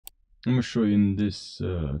I'm gonna show you in this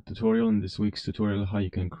tutorial, in this week's tutorial, how you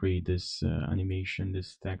can create this animation,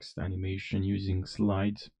 this text animation using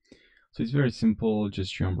slides. So it's very simple.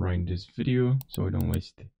 Just jump right in this video, so we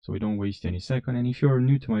don't waste any second. And if you're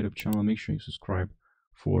new to my YouTube channel, make sure you subscribe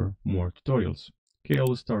for more tutorials. Okay, I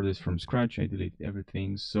will start this from scratch. I deleted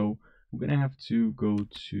everything, so we're gonna have to go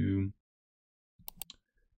to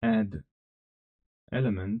add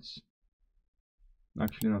elements.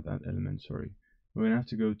 Actually, not add elements. Sorry. We're gonna have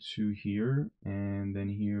to go to here, and then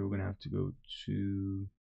here we're gonna have to go to,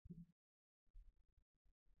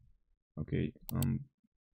 okay,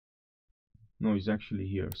 no, it's actually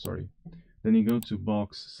here, sorry. Then you go to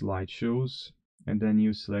box slideshows, and then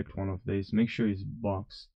you select one of these. Make sure it's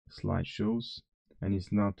box slideshows and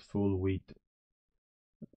it's not full width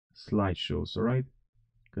slideshows, alright?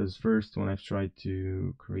 Because first when I've tried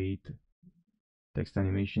to create text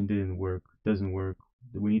animation, doesn't work.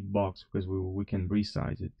 We need box because we can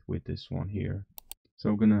resize it with this one here. So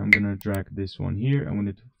I'm gonna drag this one here, and when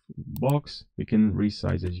it box, we can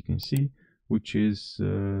resize, as you can see, which is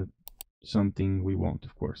something we want,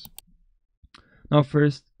 of course. Now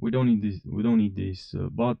first, we don't need these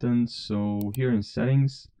buttons. So here in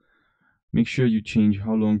settings, make sure you change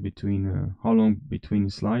how long between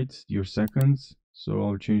slides, your seconds. So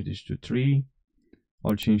I'll change this to 3.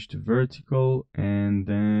 I'll change to vertical, and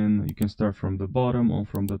then you can start from the bottom or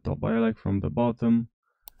from the top. I like from the bottom.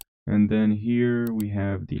 And then here we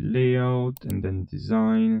have the layout, and then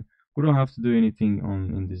design. We don't have to do anything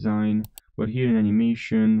in design, but here in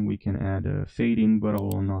animation we can add a fading, but I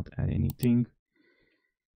will not add anything.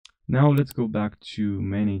 Now let's go back to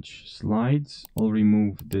manage slides. I'll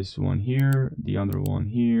remove this one here, the other one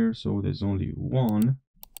here, so there's only one.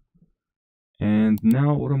 And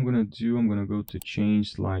now what I'm gonna do, I'm gonna go to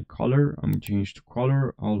change slide color. I'm gonna change to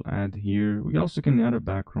color. I'll add here, we also can add a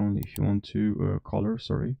background if you want to, color,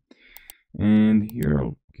 sorry. And here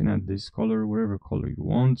you can add this color, whatever color you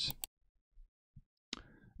want.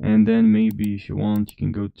 And then maybe if you want, you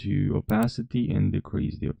can go to opacity and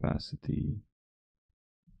decrease the opacity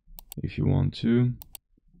if you want to.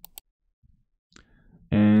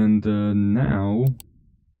 And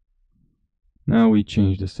now we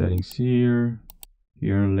change the settings here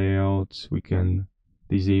in layouts. We can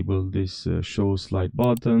disable this show slide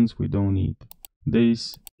buttons. We don't need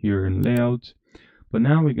this here in layout. But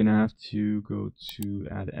now we're gonna have to go to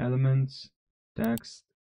add elements, text,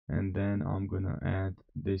 and then I'm gonna add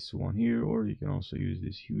this one here, or you can also use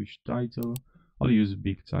this huge title. I'll use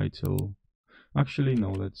big title. Actually,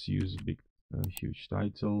 no, let's use huge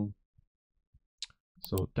title.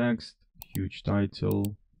 So text, huge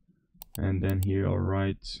title, and then here I'll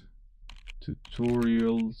write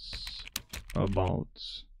tutorials about.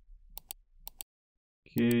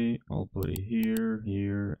 Okay, I'll put it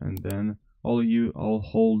here, and then I'll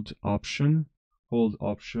hold option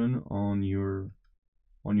on your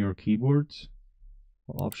keyboard,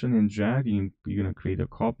 option and drag. You're gonna create a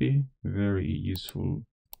copy. Very useful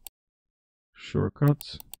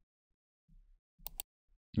shortcut.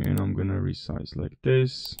 And I'm gonna resize like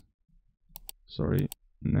this. Sorry.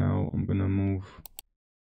 Now I'm gonna move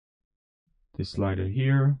this slider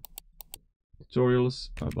here. Tutorials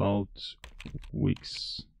about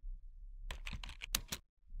Wix.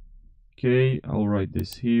 Okay, I'll write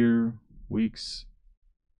this here. Wix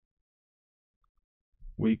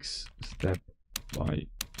step by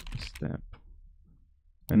step.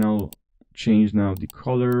 And I'll change now the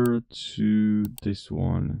color to this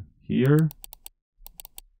one here.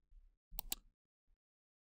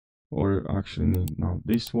 Or actually no,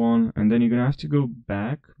 this one. And then you're gonna have to go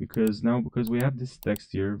back, because we have this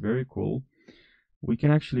text here, very cool. We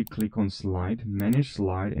can actually click on slide, manage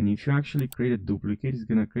slide, and if you actually create a duplicate, it's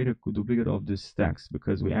gonna create a duplicate of this text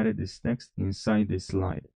because we added this text inside this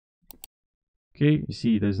slide. Okay, you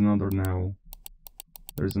see there's another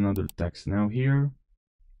text now here.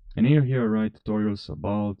 And here I write tutorials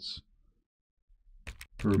about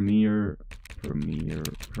Premiere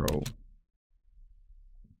Pro.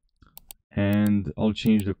 And I'll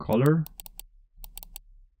change the color,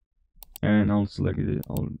 and I'll select it.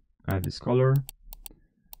 I'll add this color,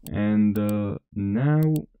 and now,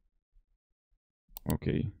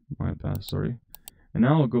 okay, my bad, sorry. And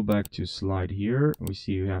now I'll go back to slide here. We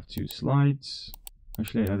see you have 2 slides.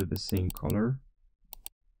 Actually, I added the same color.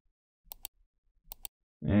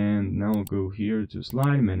 And now I'll go here to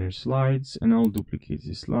slide, manage slides, and I'll duplicate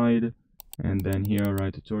this slide. And then here I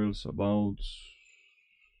write tutorials about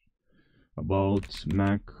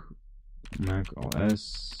Mac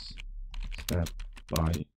OS step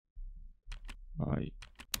by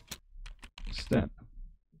step.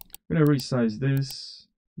 I'm gonna resize this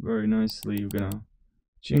very nicely. We're gonna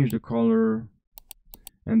change the color,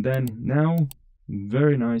 and then now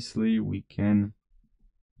very nicely we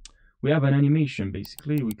have an animation.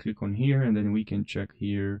 Basically we click on here and then we can check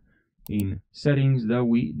here in settings that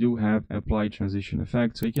we do have apply transition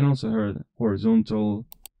effect. So you can also have horizontal,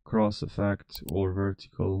 cross effect, or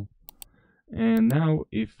vertical. And now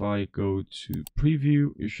if I go to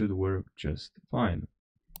preview, it should work just fine.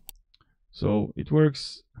 So it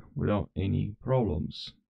works without any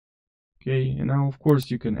problems. Okay, and now of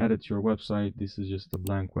course you can edit your website. This is just a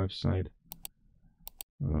blank website.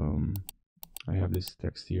 I have this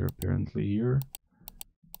text here apparently here.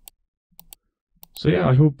 So yeah,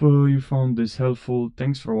 I hope you found this helpful.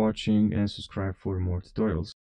 Thanks for watching and subscribe for more tutorials.